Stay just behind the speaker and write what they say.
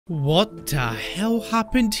What the hell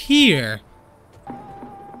happened here?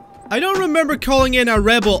 I don't remember calling in a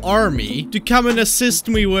rebel army to come and assist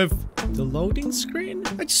me with the loading screen.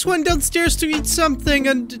 I just went downstairs to eat something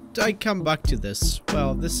and I come back to this.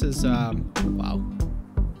 Well, this is, wow.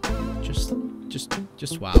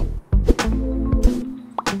 Just wow.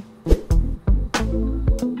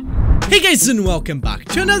 Hey guys, and welcome back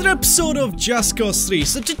to another episode of Just Cause 3.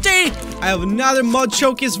 So today, I have another mod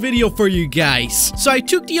showcase video for you guys. So I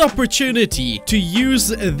took the opportunity to use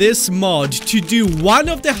this mod to do one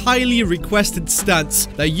of the highly requested stunts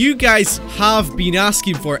that you guys have been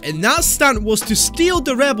asking for. And that stunt was to steal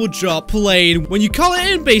the rebel drop plane when you call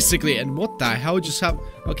it in, basically. And what the hell just happened?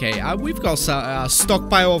 Okay, we've got a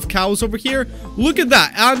stockpile of cows over here. Look at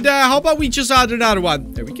that. And how about we just add another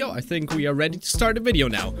one? There we go. I think we are ready to start the video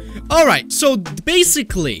now. Alright, so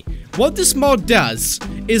basically, what this mod does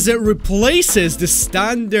is it replaces the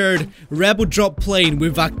standard rebel drop plane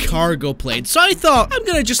with a cargo plane. So I thought I'm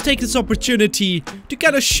gonna just take this opportunity to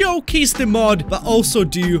kind of showcase the mod, but also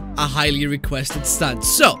do a highly requested stunt.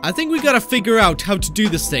 So I think we gotta figure out how to do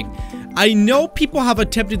this thing. I know people have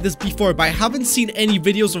attempted this before, but I haven't seen any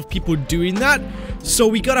videos of people doing that. So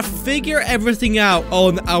we gotta figure everything out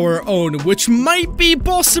on our own, which might be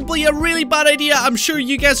possibly a really bad idea. I'm sure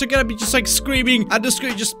you guys are gonna be just like screaming at the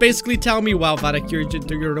screen, just basically tell me, wow, Vadact, you're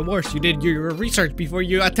the worst. You did your research before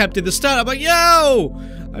you attempted the stunt. I'm like, yo!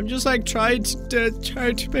 I'm just like trying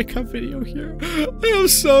to make a video here. I'm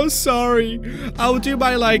so sorry. I'll do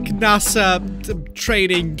my like NASA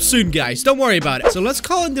training soon, guys. Don't worry about it. So let's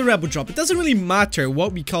call in the rebel drop. It doesn't really matter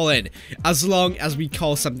what we call in as long as we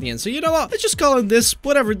call something in. So you know what? Let's just call in this,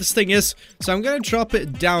 whatever this thing is. So I'm gonna drop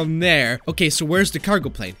it down there. Okay, so where's the cargo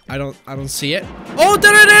plane? I don't see it. Oh,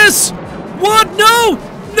 there it is! What? No!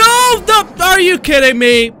 No! Are you kidding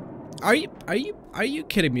me? Are you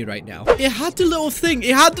kidding me right now? It had the little thing.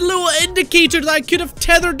 It had the little indicator that I could have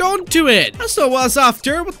tethered onto it. That's not what I was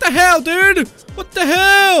after. What the hell, dude? What the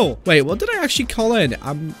hell? Wait, what did I actually call in?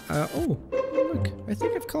 Oh, look. I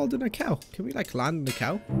think I've called in a cow. Can we, like, land on a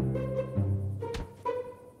cow?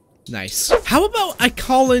 Nice. How about I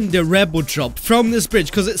call in the rebel drop from this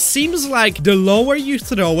bridge? Because it seems like the lower you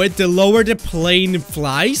throw it, the lower the plane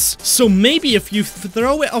flies. So maybe if you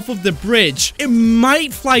throw it off of the bridge, it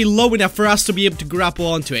might fly low enough for us to be able to grapple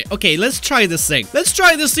onto it. Okay, let's try this thing. Let's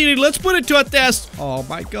try this thing. Let's put it to a test. Oh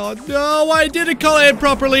my god. No, I didn't call it in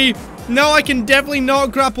properly. No, I can definitely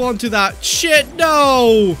not grapple onto that. Shit,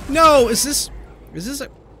 no. No, is this a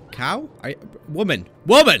cow? Woman.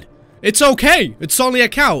 It's okay. It's only a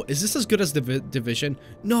cow. Is this as good as the division?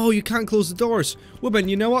 No, you can't close the doors. Woman,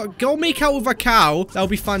 you know what? Go make out with a cow. That would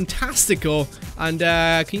be fantastical. And,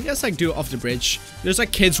 can you guys, like, do it off the bridge? There's,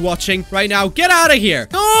 like, kids watching right now. Get out of here.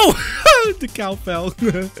 No! The cow fell.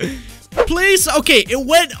 Please? Okay, it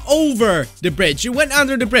went over the bridge. It went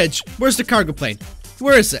under the bridge. Where's the cargo plane?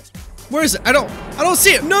 Where is it? Where is it? I don't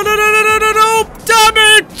see it. No. Damn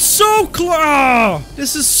it. So close.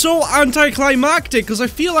 This is so anticlimactic because I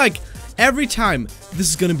feel like every time this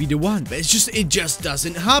is gonna be the one, but it just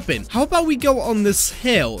doesn't happen. How about we go on this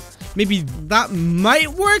hill? Maybe that might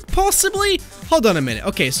work, possibly? Hold on a minute.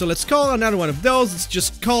 Okay, so let's call another one of those. Let's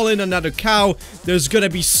just call in another cow. There's gonna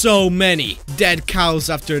be so many dead cows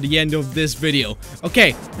after the end of this video.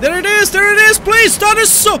 Okay, there it is, please, that is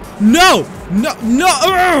so... No,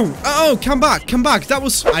 oh, come back. That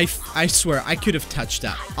was... I swear, I could have touched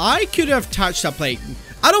that. I could have touched that plane.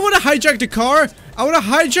 I don't want to hijack the car. I want to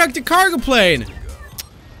hijack the cargo plane.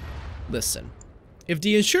 Listen. If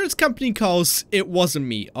the insurance company calls, it wasn't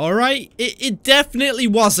me, alright? It definitely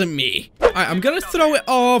wasn't me. Alright, I'm gonna throw it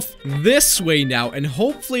off this way now, and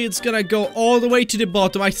hopefully it's gonna go all the way to the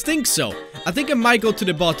bottom. I think so. I think it might go to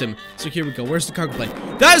the bottom. So here we go. Where's the cargo plane?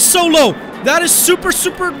 That is so low. That is super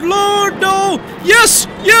low. No. Yes.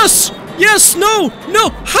 No.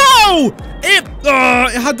 How? It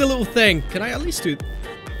had the little thing. Can I at least do...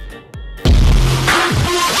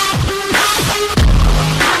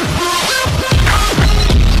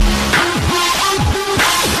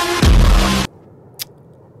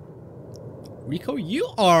 Rico, you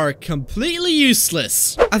are completely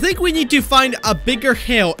useless. I think we need to find a bigger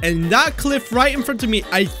hill, and that cliff right in front of me,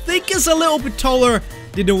 I think is a little bit taller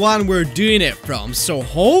than the one we're doing it from. So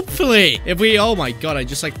hopefully, if we... Oh my god, I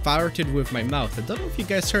just like farted with my mouth. I don't know if you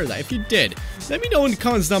guys heard that. If you did, let me know in the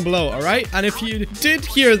comments down below, alright? And if you did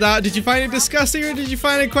hear that, did you find it disgusting or did you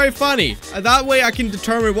find it quite funny? And that way I can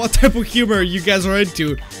determine what type of humor you guys are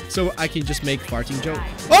into, so I can just make farting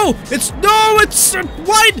jokes. Oh, it's... No, it's...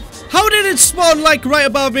 What? How did it spawn like right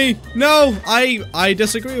above me? No, I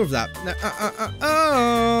disagree with that.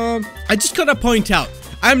 I just gotta point out,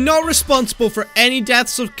 I'm not responsible for any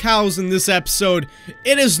deaths of cows in this episode.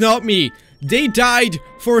 It is not me. They died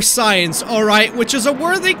for science, alright, which is a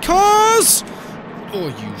worthy cause! Oh,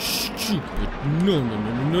 you stupid. No, no,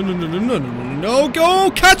 no, no, no, no, no, no, no, no, no, go!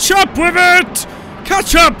 Catch up with it!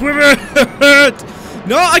 Catch up with it!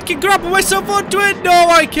 No, I can grapple myself onto it! No,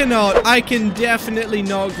 I cannot. I can definitely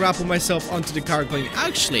not grapple myself onto the cargo plane.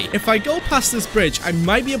 Actually, if I go past this bridge, I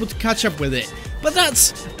might be able to catch up with it. But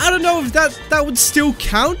that's... I don't know if that would still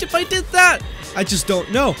count if I did that. I just don't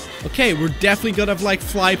know. Okay, we're definitely gonna like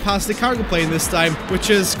fly past the cargo plane this time, which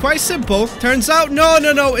is quite simple. Turns out, no,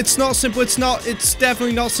 it's not simple. It's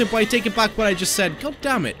definitely not simple. I take it back what I just said. God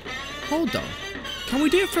damn it. Hold on. Can we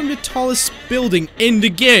do it from the tallest building in the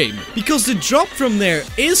game? Because the drop from there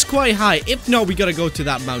is quite high. If not, we gotta go to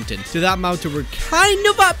that mountain. To that mountain we're kind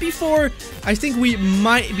of at before. I think we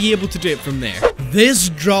might be able to do it from there. This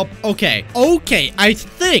drop, okay, I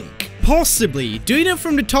think possibly doing it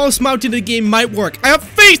from the tallest mountain in the game might work. I have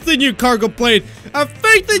faith in you, cargo plane. I have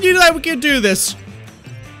faith in you that we can do this.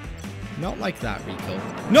 Not like that, Rico.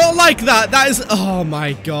 Not like that. That is, oh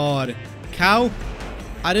my god. Cow?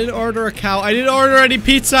 I didn't order a cow. I didn't order any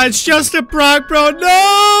pizza. It's just a prank, bro.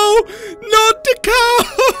 No! Not the cow!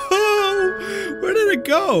 Where did it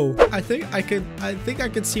go? I think I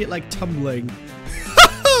can see it like tumbling.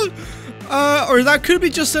 Or that could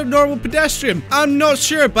be just a normal pedestrian. I'm not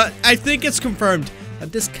sure, but I think it's confirmed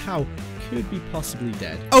that this cow could be possibly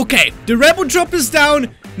dead. Okay, the rebel drop is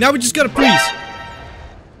down. Now we just gotta freeze.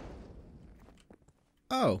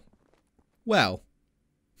 Oh. Well.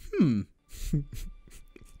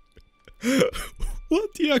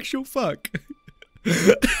 What the actual fuck?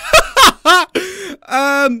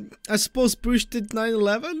 I suppose Bush did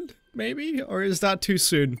 9/11? Maybe? Or is that too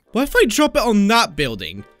soon? What if I drop it on that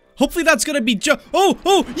building? Hopefully that's gonna be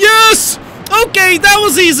oh, yes! Okay, that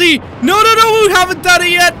was easy! No, we haven't done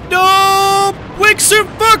it yet! No! Wingsuit,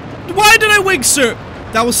 fuck! Why did I wingsuit?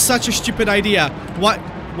 That was such a stupid idea.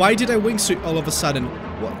 Why did I wingsuit all of a sudden?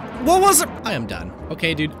 What was it? I am done.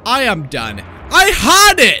 Okay, dude, I am done. I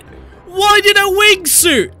had it! Why did I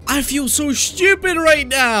wingsuit? I feel so stupid right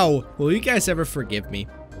now! Will you guys ever forgive me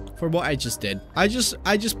for what I just did? I just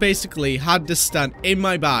basically had this stunt in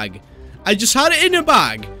my bag. I just had it in a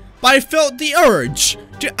bag. But I felt the urge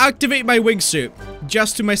to activate my wingsuit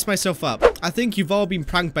just to mess myself up. I think you've all been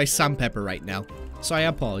pranked by Sandpepper right now. So I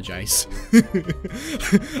apologize.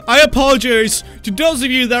 I apologize to those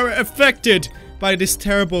of you that were affected by this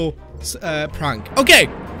terrible prank. Okay.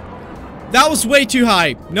 That was way too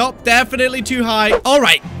high. Nope, definitely too high.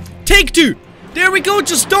 Alright. Take two. There we go.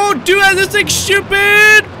 Just don't do anything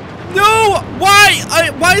stupid. No.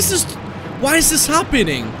 Why is this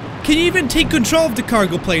happening? Can you even take control of the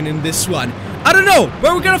cargo plane in this one? I don't know,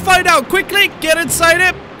 but we're gonna find out quickly. Get inside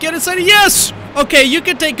it. Get inside it. Yes! Okay, you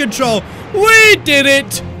can take control. We did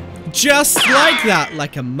it! Just like that.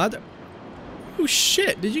 Like a mother... Oh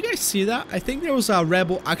shit, did you guys see that? I think there was a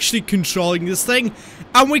rebel actually controlling this thing.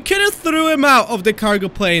 And we could have threw him out of the cargo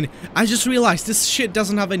plane. I just realized this shit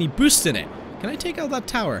doesn't have any boost in it. Can I take out that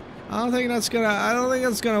tower? I don't think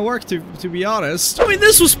that's gonna work, to be honest. I mean,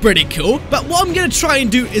 this was pretty cool, but what I'm gonna try and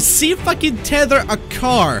do is see if I can tether a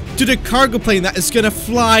car to the cargo plane that is gonna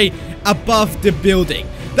fly above the building.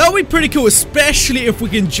 That would be pretty cool, especially if we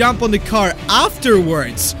can jump on the car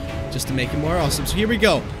afterwards, just to make it more awesome. So here we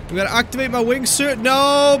go. I'm gonna activate my wingsuit.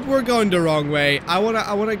 No, we're going the wrong way. I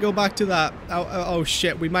wanna go back to that. Oh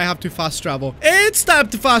shit, we might have to fast travel. It's time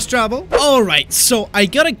to fast travel. Alright, so I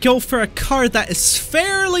gotta go for a car that is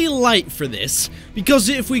fairly light for this, because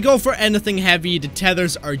if we go for anything heavy, the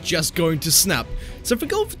tethers are just going to snap. So if we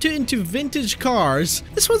go into vintage cars,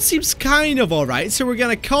 this one seems kind of alright. So we're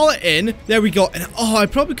gonna call it in. There we go. And oh, I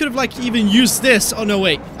probably could have like even used this. Oh no,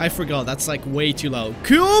 wait, I forgot. That's like way too low.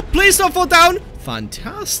 Cool, please don't fall down.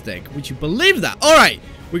 Fantastic. Would you believe that? Alright,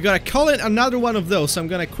 we gotta call in another one of those. So I'm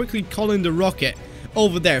gonna quickly call in the rocket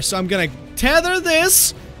over there. So I'm gonna tether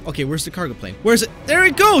this. Okay, where's the cargo plane? Where's it? There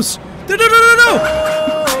it goes. No.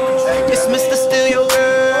 It's Mr. Steal Your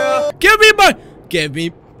Girl.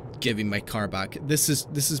 Give me my car back. This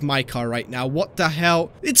is my car right now. What the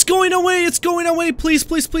hell? It's going away. It's going away. Please.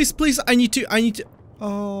 I need to.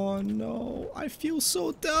 Oh no. I feel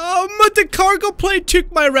so dumb. The cargo plane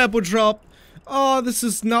took my rebel drop. Oh, this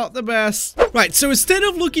is not the best. Right, so instead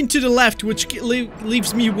of looking to the left, which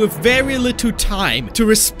leaves me with very little time to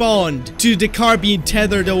respond to the car being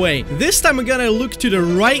tethered away, this time I'm gonna look to the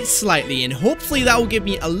right slightly, and hopefully that will give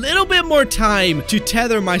me a little bit more time to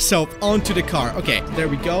tether myself onto the car. Okay, there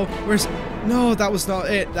we go. Where's... No, that was not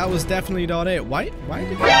it. That was definitely not it. Why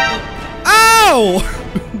did that... Ow!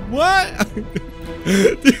 What?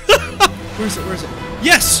 Where's it?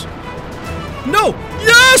 Yes! No!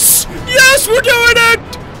 Yes! Yes, we're doing it!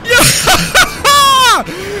 Yeah!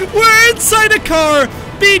 We're inside a car,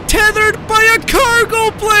 being tethered by a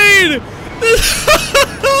cargo plane!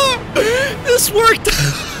 This worked!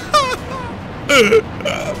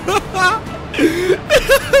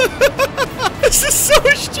 This is so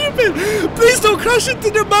stupid! Please don't crash into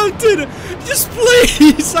the mountain! Just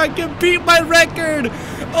please! I can beat my record!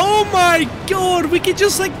 Oh my god! We can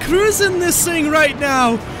just like cruise in this thing right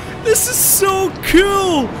now! This is so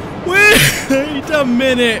cool! Wait a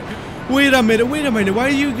minute! Wait a minute! Wait a minute! Why are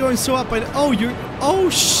you going so up? Oh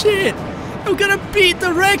shit! I'm gonna beat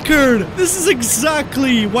the record! This is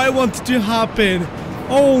exactly what I wanted to happen!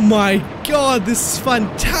 Oh my god, this is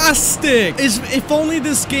fantastic! If only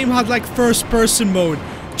this game had like first person mode.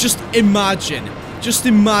 Just imagine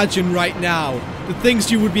right now the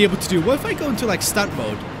things you would be able to do. What if I go into like stunt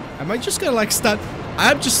mode? Am I just gonna like stunt?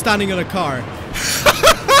 I'm just standing on a car.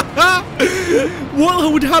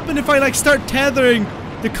 What would happen if I like start tethering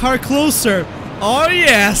the car closer? Oh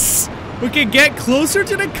yes! We can get closer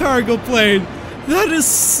to the cargo plane. That is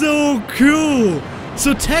so cool!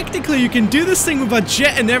 So technically you can do this thing with a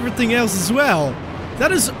jet and everything else as well.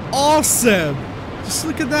 That is awesome. Just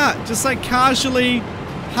look at that. Just like casually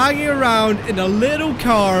hanging around in a little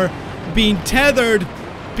car being tethered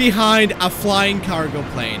behind a flying cargo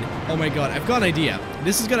plane. Oh my god, I've got an idea.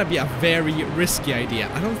 This is gonna be a very risky idea.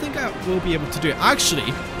 I don't think I will be able to do it.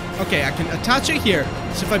 Actually, okay, I can attach it here.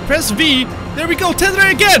 So if I press V, there we go, tether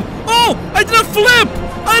it again. Oh, I did a flip.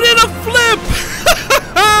 I did a flip.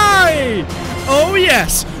 Oh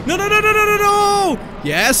yes! No!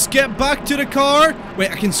 Yes, get back to the car. Wait,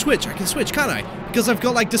 I can switch, can't I? Because I've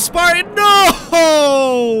got like the spider.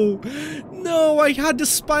 No, I had the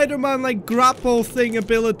Spider-Man like grapple thing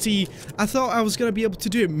ability. I thought I was gonna be able to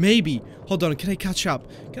do it. Maybe. Hold on, can I catch up?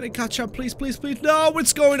 Can I catch up, please? No,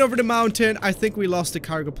 it's going over the mountain. I think we lost the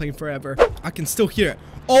cargo plane forever. I can still hear it.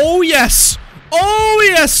 Oh yes! Oh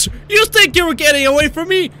yes! You think you were getting away from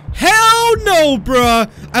me? Hell no, bruh!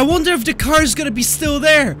 I wonder if the car is gonna be still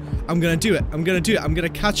there. I'm gonna do it. I'm gonna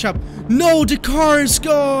catch up. No, the car is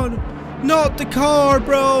gone. Not the car,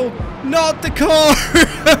 bro. Not the car.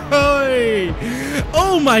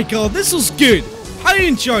 Oh my god, this was good. I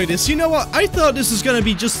enjoyed this. You know what? I thought this was gonna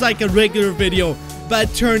be just like a regular video, but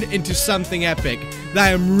it turned into something epic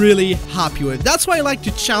that I'm really happy with. That's why I like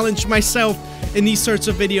to challenge myself in these sorts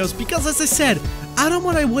of videos, because as I said, I don't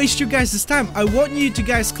want to waste you guys' time. I want you to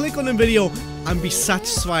guys click on the video and be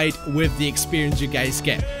satisfied with the experience you guys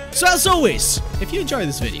get. So as always, if you enjoyed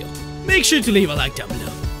this video, make sure to leave a like down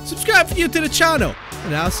below. Subscribe if you're new to the channel.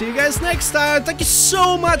 And I'll see you guys next time. Thank you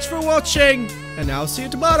so much for watching. And I'll see you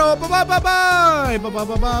tomorrow. Bye bye bye bye. Bye bye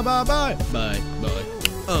bye bye bye bye. Bye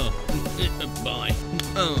bye.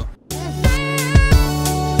 Bye.